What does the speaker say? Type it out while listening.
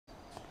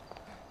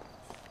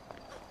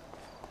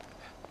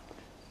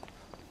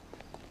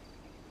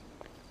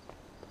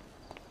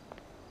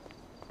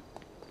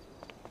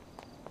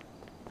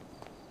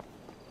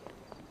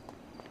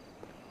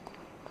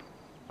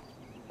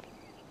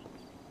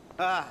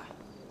Ah,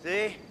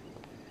 see?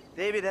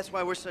 Davey, that's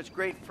why we're such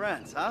great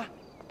friends, huh?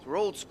 We're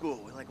old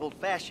school. We like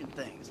old-fashioned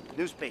things.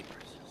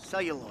 Newspapers,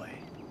 celluloid.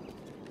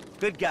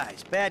 Good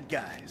guys, bad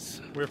guys.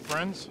 We're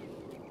friends?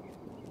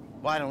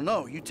 Well, I don't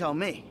know. You tell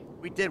me.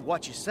 We did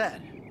what you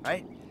said,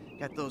 right?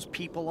 Got those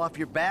people off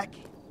your back?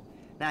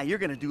 Now you're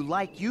gonna do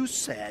like you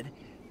said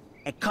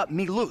and cut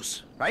me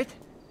loose, right?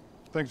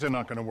 Things are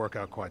not gonna work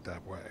out quite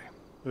that way.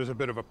 There's a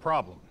bit of a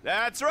problem.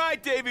 That's right,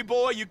 Davey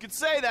boy. You could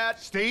say that.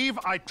 Steve,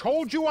 I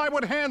told you I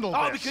would handle this.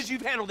 Oh, because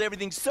you've handled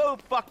everything so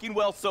fucking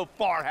well so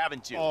far,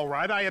 haven't you? All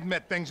right, I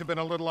admit things have been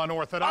a little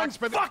unorthodox,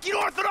 but... Fucking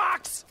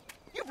orthodox!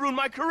 You've ruined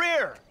my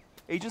career.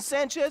 Agent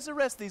Sanchez,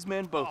 arrest these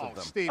men, both of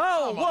them. Steve,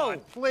 oh, come whoa! on,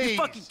 please. You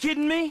fucking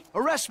kidding me?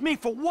 Arrest me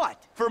for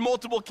what? For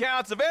multiple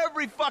counts of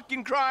every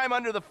fucking crime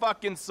under the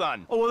fucking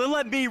sun. Oh, well, then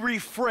let me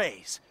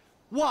rephrase.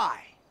 Why?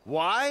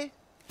 Why?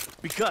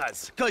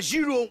 Because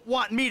you don't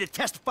want me to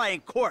testify in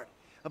court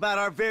about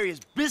our various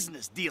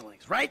business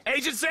dealings, right?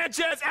 Agent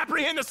Sanchez,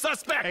 apprehend the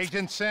suspect!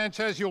 Agent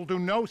Sanchez, you'll do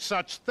no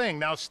such thing.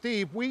 Now,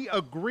 Steve, we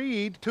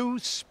agreed to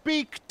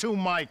speak to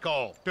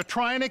Michael, to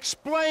try and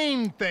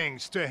explain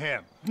things to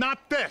him.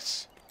 Not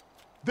this.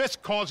 This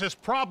causes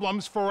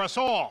problems for us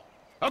all.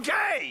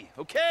 Okay.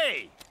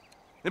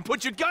 Then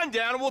put your gun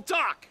down and we'll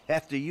talk.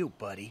 After you,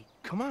 buddy.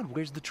 Come on,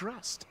 where's the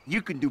trust?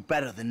 You can do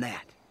better than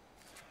that.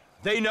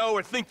 They know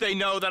or think they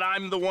know that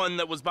I'm the one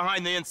that was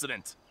behind the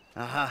incident.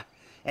 Uh-huh.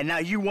 And now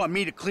you want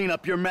me to clean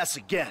up your mess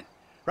again,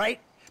 right?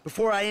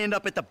 Before I end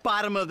up at the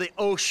bottom of the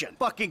ocean.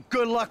 Fucking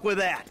good luck with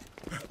that.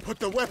 Put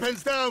the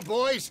weapons down,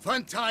 boys.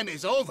 Fun time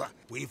is over.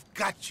 We've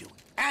got you.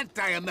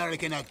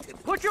 Anti-American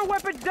activity. Put your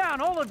weapons down,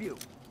 all of you!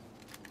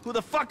 Who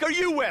the fuck are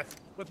you with?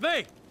 With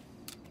me!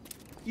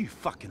 You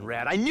fucking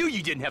rat. I knew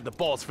you didn't have the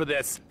balls for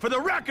this. For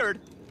the record,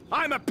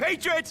 I'm a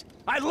patriot.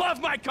 I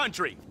love my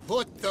country.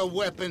 Put the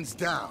weapons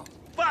down.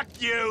 Fuck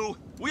you!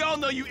 We all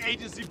know you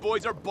agency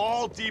boys are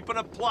ball deep in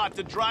a plot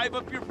to drive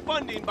up your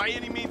funding by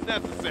any means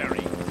necessary.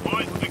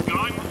 Put the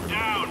gun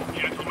down,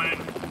 gentlemen.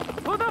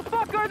 Who the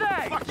fuck are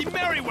they? Fucking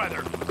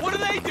Merryweather! What are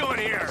they doing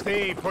here?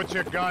 Steve, put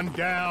your gun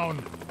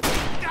down.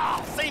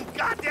 Oh, same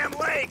goddamn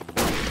leg!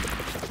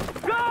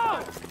 Go!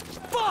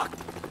 Fuck!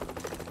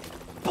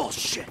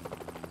 Bullshit!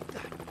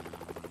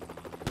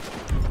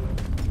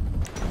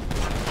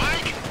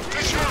 Mike,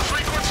 this your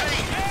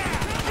frequency?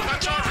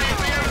 That's already at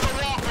the end of the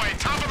walkway,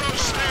 top of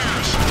those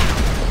stairs.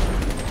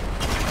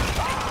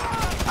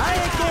 I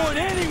ain't going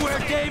anywhere,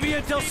 Davey,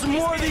 until some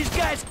more of these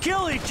guys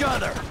kill each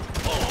other!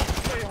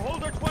 Hey,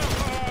 hold her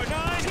 12,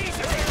 9, 3,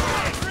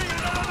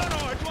 no,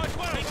 12,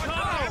 everybody!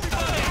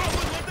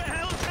 What the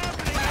hell is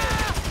happening?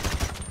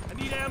 I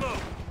need ammo.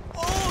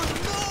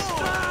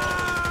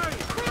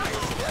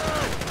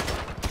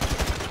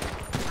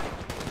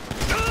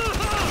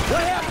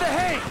 What happened to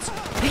Haynes?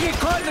 He get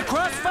caught in the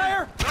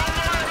crossfire? Don't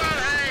worry about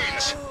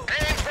Haynes.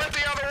 Haynes went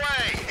the other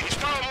way. He's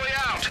probably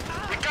out.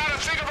 We gotta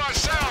think of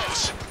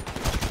ourselves.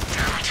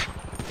 Damn it.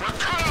 We're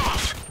cut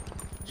off.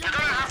 You're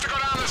gonna have to go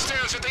down the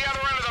stairs at the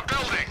other end of the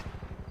building.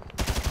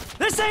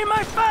 This ain't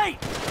my fight!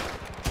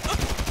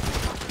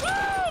 Woo!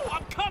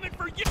 I'm coming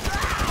for you!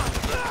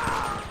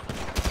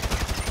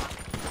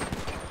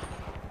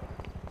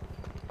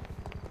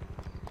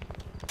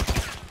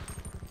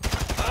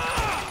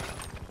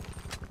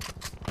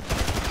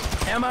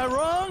 Am I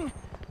wrong?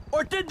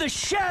 Or did the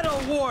Shadow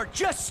War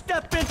just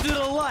step into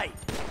the light?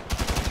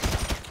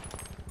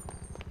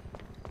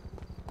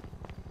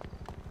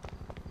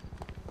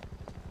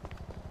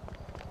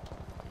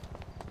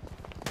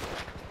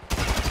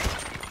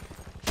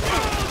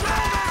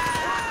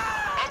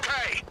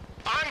 Okay,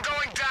 I'm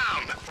going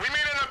down. We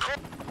meet in the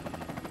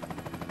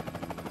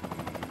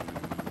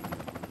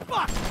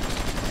Fuck!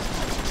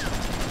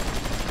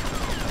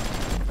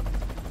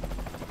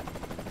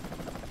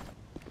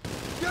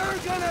 You're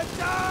gonna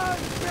die,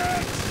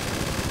 bitch!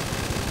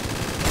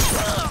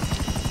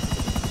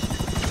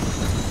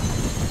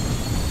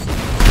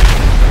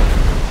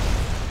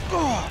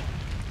 Oh,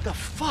 the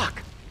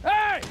fuck?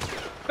 Hey!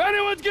 If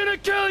anyone's gonna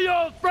kill you,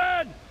 old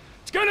friend,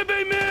 it's gonna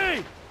be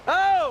me!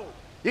 Oh!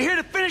 You here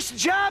to finish the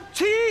job,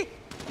 T?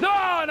 No,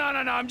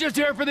 I'm just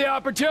here for the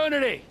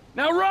opportunity.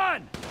 Now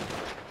run!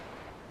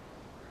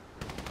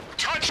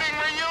 touching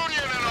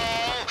reunion and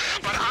all,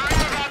 but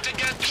I'm about to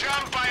get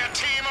jumped by a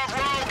team of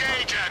rogue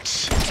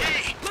agents.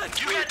 T,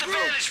 you got the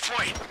vantage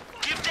point.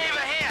 Give Dave a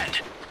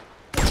hand.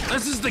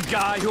 This is the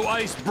guy who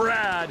iced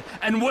Brad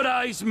and would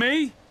ice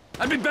me?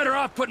 I'd be better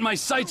off putting my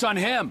sights on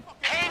him.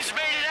 Haynes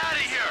made it out of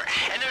here,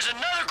 and there's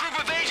another group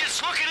of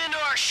agents looking into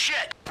our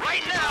shit.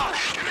 Right now,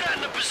 you're not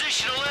in a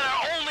position to let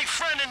our only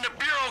friend in the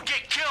Bureau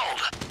get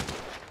killed.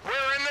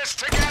 We're in this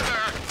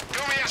together. Do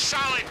me a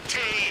solid, T.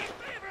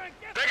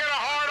 They got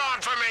a hard-on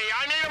for me.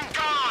 I need them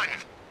gone.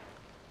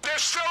 They're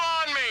still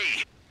on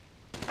me.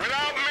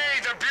 Without me,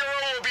 the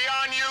Bureau will be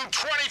on you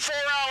 24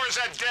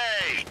 hours a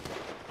day.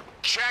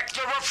 Check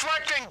the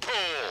reflecting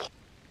pool.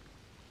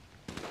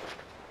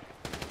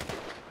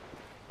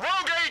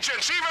 Rogue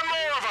agents, even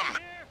more of them.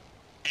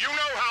 You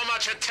know how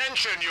much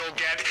attention you'll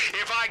get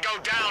if I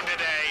go down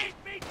today.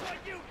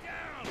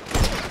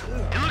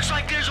 It looks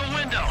like there's a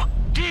window.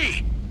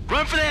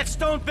 Run for that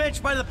stone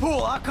bench by the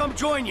pool. I'll come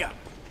join you.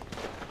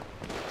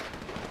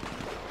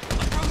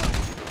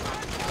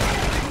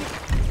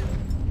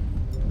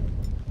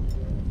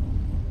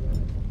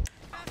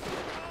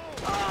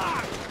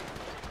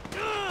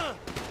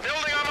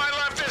 Building on my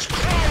left is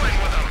crawling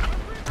with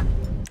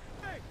them.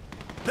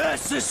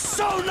 This is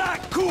so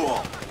not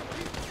cool!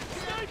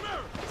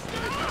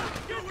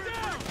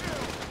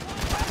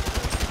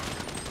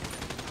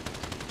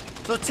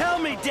 So tell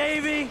me,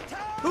 Davey,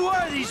 who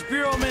are these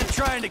Bureau men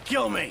trying to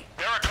kill me?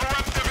 They're a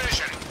corrupt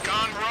division,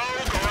 gone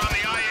rogue or on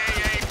the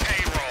IAA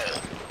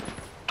payroll.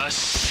 A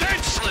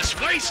senseless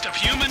waste of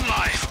human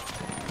life.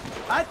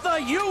 I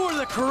thought you were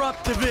the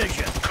corrupt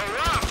division.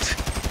 Corrupt?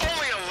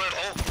 Only a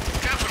little.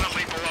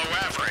 Definitely below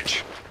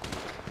average.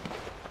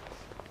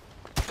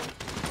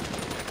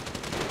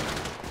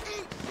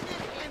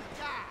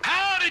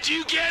 How did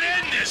you get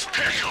in this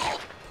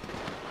pickle?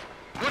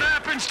 What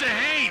happens to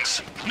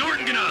heists?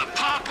 Norton gonna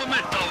pop him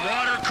at the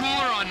water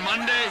cooler on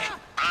Monday?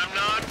 I'm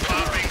not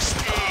popping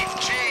Steve,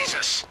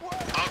 Jesus.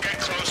 I'll get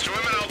close to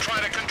him and I'll try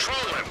to control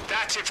him.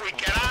 That's if we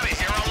get out of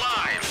here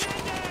alive.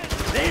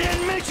 They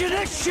didn't mention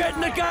this shit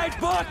in the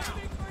guidebook!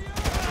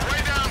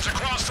 Raydown's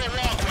across the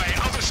walkway,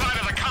 other side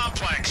of the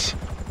complex.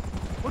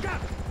 Look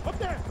out! Up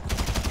there!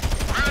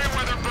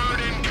 Merryweather Bird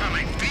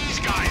incoming. These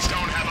guys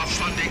don't have a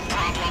funding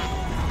problem.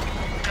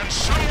 Can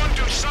someone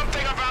do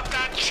something about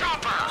that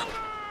chopper?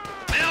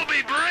 They'll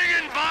be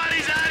bringing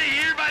bodies out of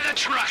here by the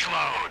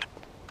truckload.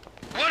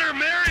 What are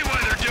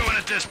Merryweather doing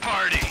at this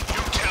party?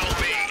 You tell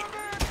me.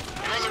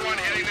 You're the one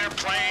hitting their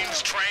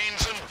planes,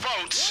 trains, and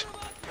boats.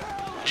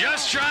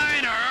 Just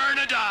trying to earn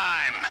a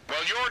dime.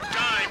 Well, your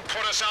dime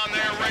put us on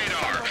their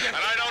radar, and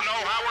I don't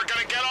know how we're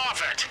gonna get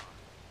off it.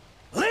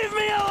 Leave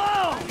me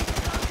alone!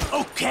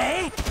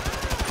 Okay?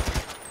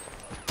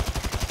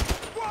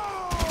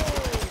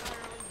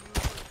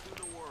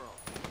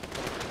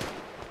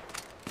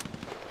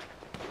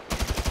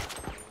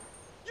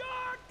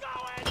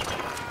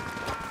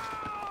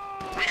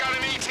 We got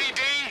an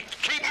ETD?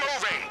 Keep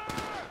moving.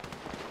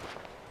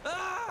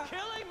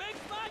 Killing makes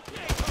my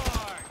day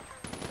hard!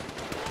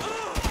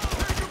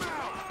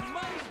 You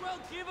might as well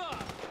give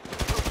up!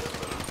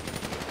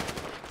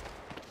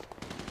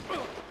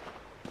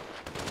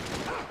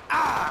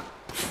 Ah!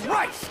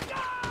 Christ!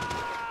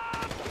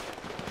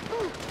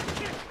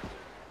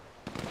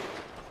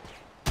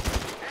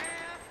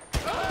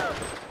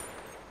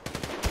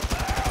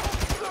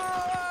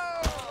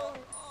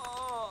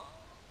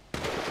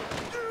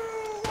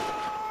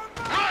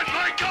 Run,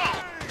 Michael!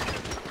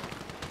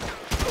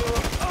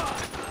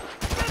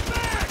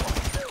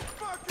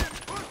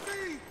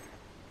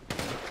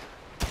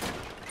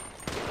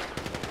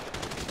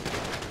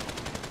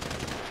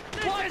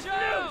 Watch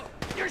out!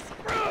 You're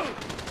screwed!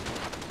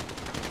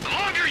 The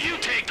longer you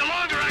take, the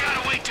longer I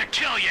gotta wait to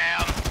kill you,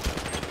 Am.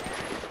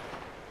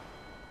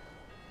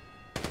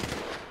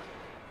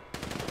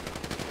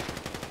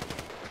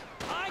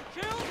 I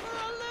kill for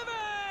a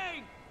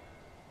living!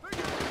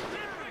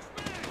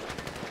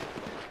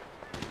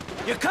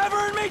 You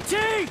covering me,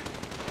 T?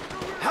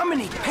 How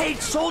many paid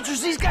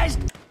soldiers these guys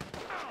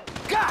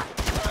got?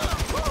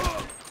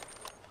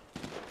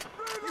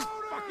 You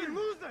fucking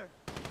loser!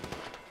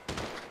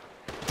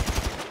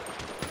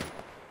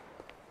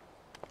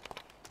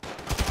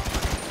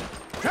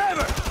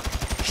 Trevor!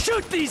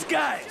 Shoot these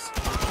guys!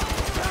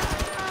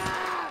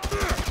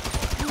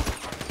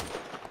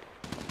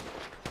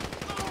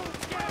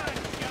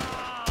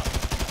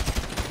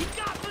 He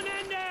got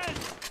Menendez!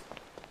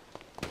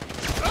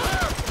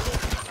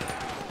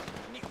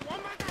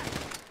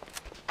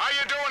 How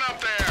you doing up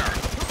there?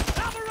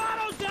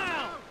 Alvarado's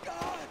down!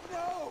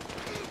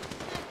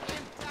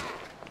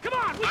 Come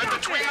on, we I'm got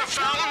between this!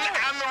 the fountain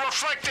and the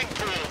reflecting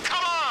pool.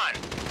 Come on!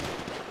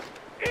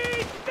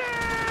 Eat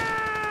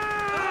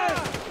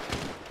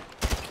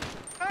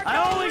I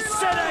always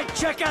said I'd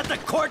check out the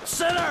court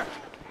center!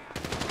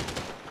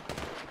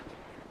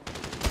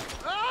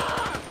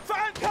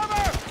 Find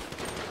cover!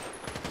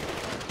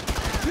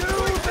 You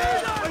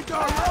been like a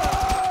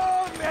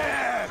wrong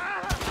man!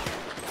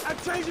 I'm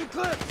changing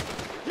clips!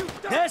 You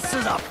This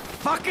is a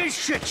fucking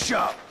shit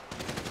show!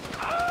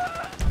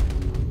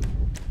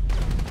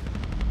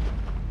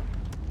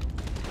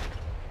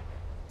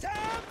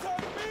 Time to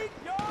meet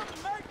your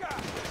maker!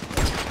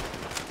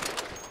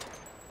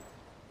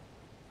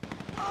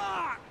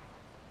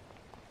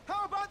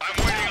 How about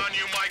I'm waiting on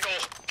you,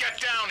 Michael. Get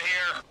down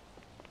here.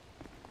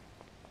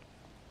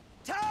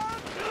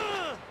 time?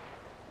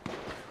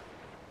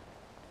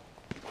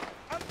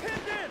 I'm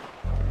pinned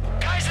in!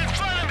 Guys in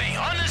front of me,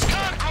 on this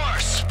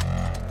concourse.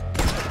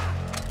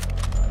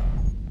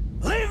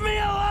 Leave me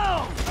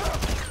alone!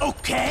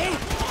 Okay?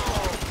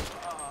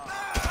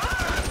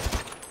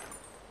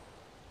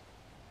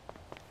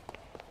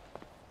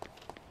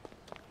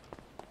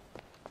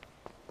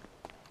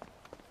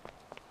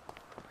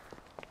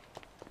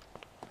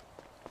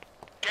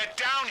 Get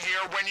down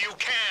here when you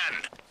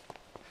can.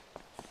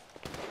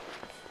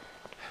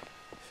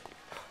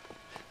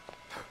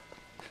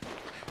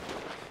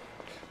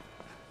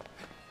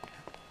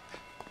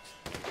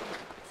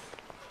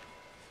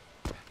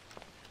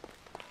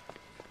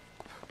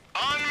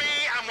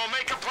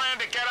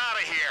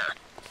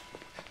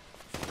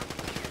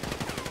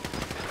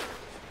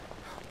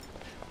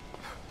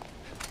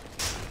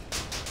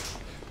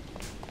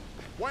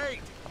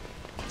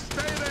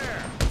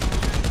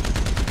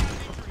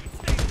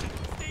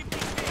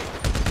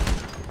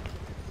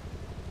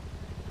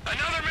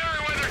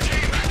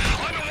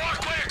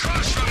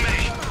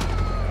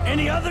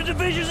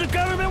 divisions of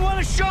government want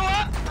to show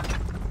up?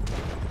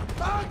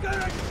 I'm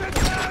gonna sit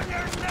down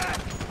your neck!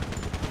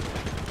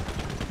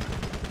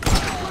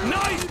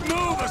 Nice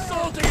move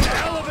assaulting an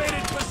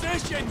elevated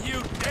position,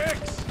 you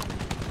dicks!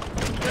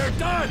 They're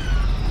done!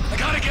 I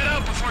gotta get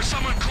out before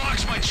someone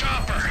clocks my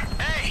chopper.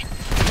 Hey!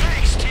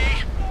 Thanks, T!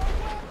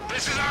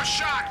 This is our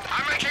shot!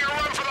 I'm making a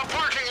run for the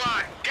parking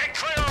lot! Get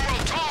clear and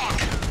we'll talk!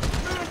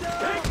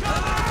 Take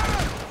cover!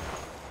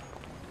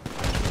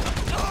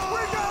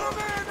 We got a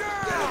man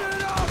down! Get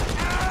it up,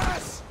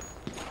 ass!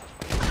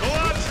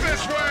 Gloves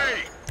this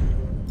way!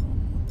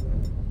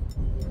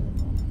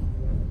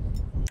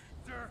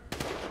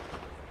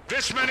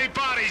 This many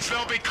bodies,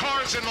 there'll be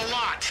cars in the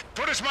lot.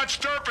 Put as much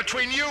dirt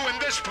between you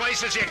and this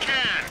place as you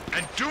can.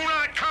 And do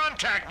not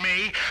contact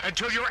me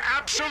until you're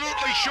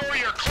absolutely sure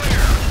you're clear.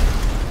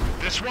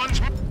 This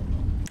one's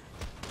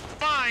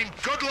mine.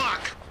 Good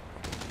luck.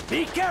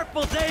 Be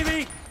careful,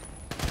 Davey!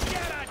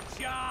 Get a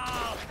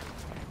job!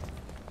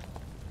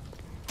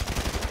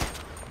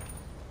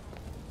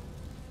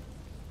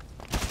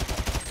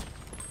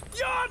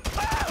 You're on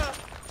fire!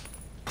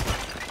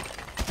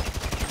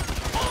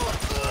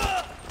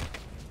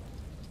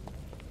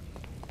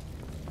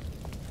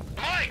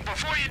 Mike,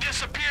 before you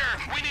disappear,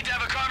 we need to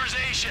have a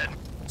conversation.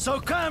 So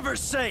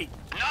conversate.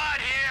 Not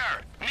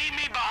here. Meet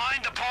me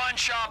behind the pawn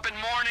shop in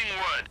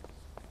Morningwood.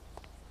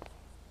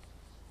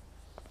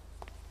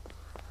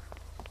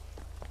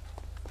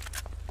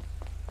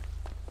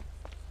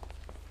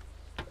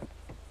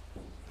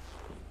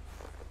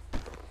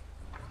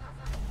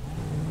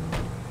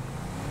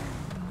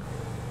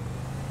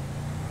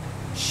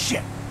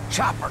 Shit!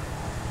 Chopper!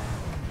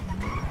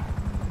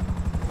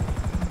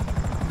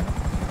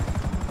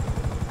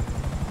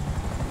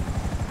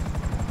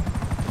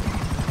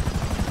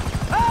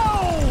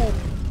 Oh!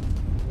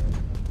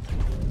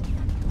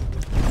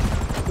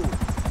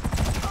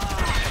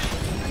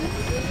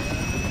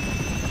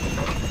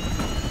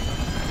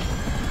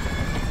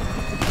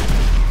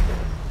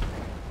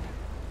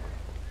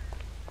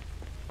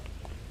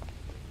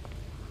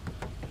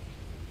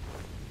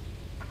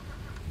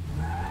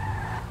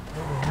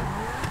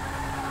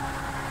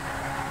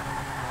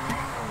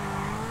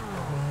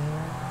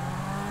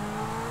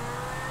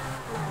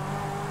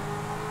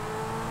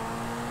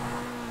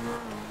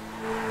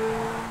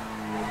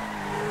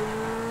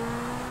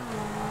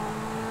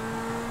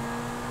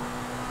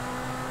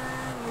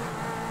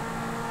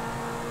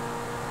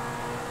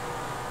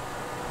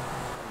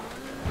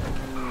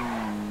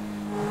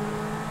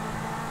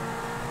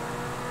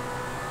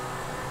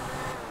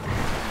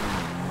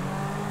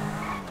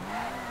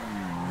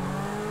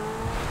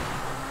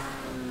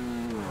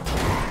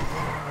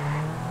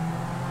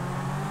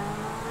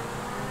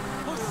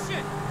 Oh,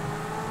 shit!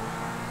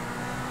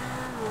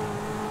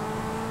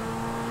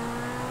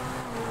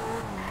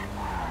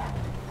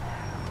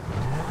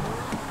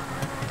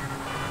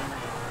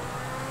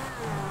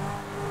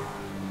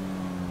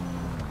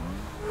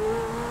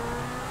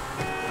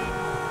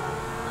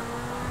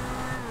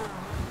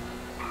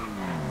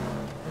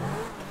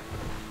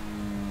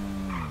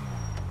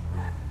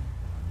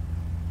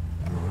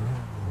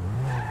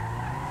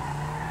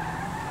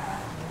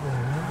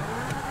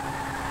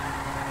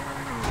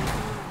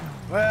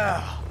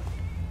 Well,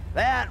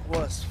 that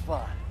was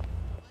fun.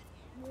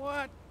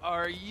 What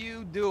are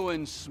you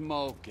doing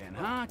smoking,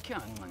 huh?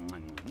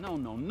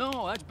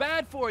 No, that's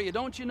bad for you,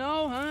 don't you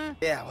know, huh?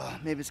 Yeah, well,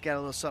 maybe it's got a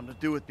little something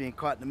to do with being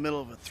caught in the middle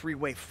of a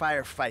three-way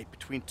firefight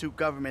between two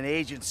government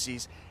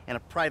agencies and a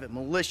private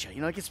militia.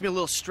 You know, it gets me a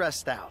little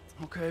stressed out.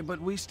 Okay, but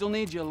we still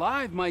need you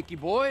alive, Mikey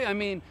boy. I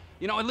mean,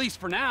 you know, at least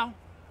for now.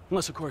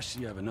 Unless, of course,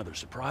 you have another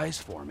surprise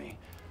for me.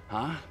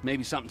 Huh?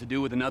 Maybe something to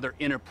do with another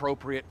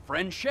inappropriate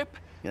friendship?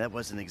 Yeah, that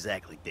wasn't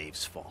exactly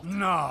Dave's fault.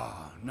 No.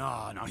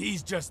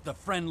 He's just the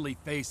friendly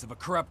face of a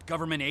corrupt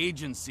government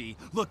agency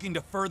looking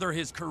to further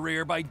his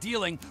career by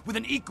dealing with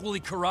an equally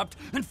corrupt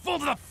and full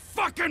to the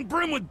fucking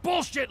brim with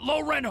bullshit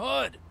low-rent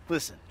hood.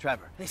 Listen,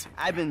 Trevor,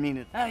 I've been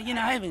meaning... I've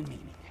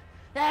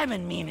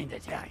been meaning to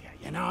tell you,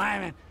 you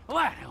know,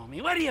 What,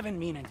 homie? What have you been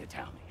meaning to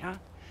tell me, huh?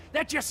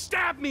 That you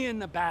stabbed me in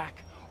the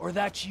back, or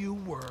that you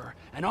were,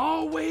 and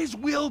always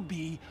will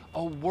be,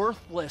 a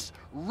worthless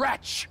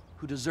wretch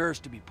who deserves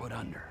to be put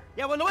under.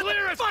 Yeah, well, what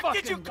Clear the as fuck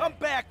did fucking you come day.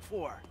 back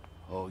for?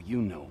 Oh,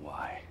 you know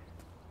why.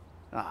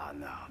 Oh,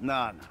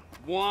 no.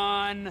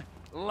 One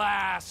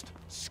last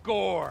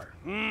score.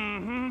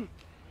 Mm-hmm.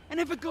 And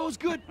if it goes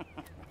good,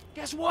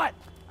 guess what?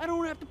 I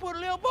don't have to put a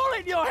little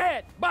bullet in your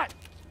head. But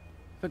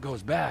if it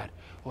goes bad,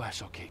 well,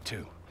 that's okay,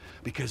 too.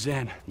 Because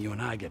then you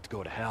and I get to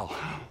go to hell.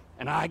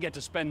 And I get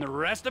to spend the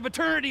rest of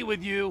eternity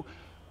with you,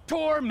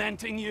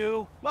 tormenting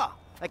you. Well,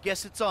 I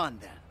guess it's on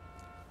then.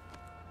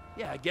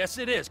 Yeah, I guess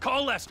it is.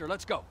 Call Lester.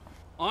 Let's go.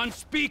 On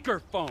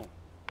speakerphone.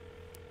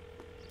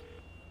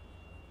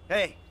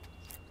 Hey,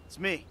 it's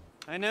me.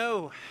 I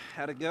know.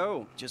 How'd it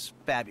go? Just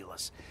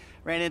fabulous.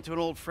 Ran into an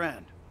old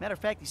friend. Matter of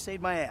fact, he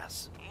saved my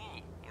ass.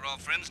 Ooh, we're all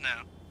friends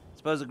now.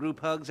 Suppose a group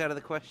hug's out of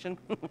the question?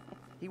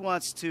 He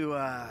wants to,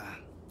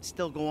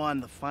 still go on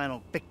the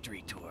final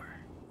victory tour.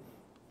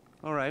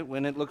 All right,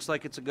 when it looks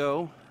like it's a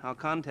go, I'll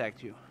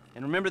contact you.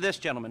 And remember this,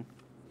 gentlemen.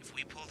 If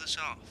we pull this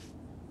off,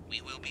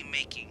 we will be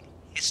making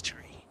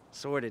history.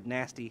 Sordid,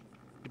 nasty,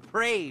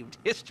 depraved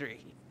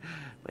history.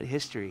 But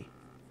history,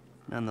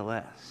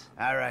 nonetheless.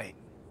 All right.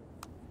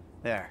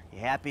 There, you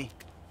happy?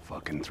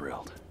 Fucking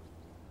thrilled.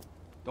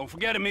 Don't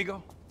forget,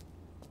 amigo.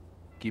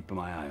 Keeping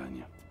my eye on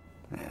you.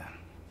 Yeah.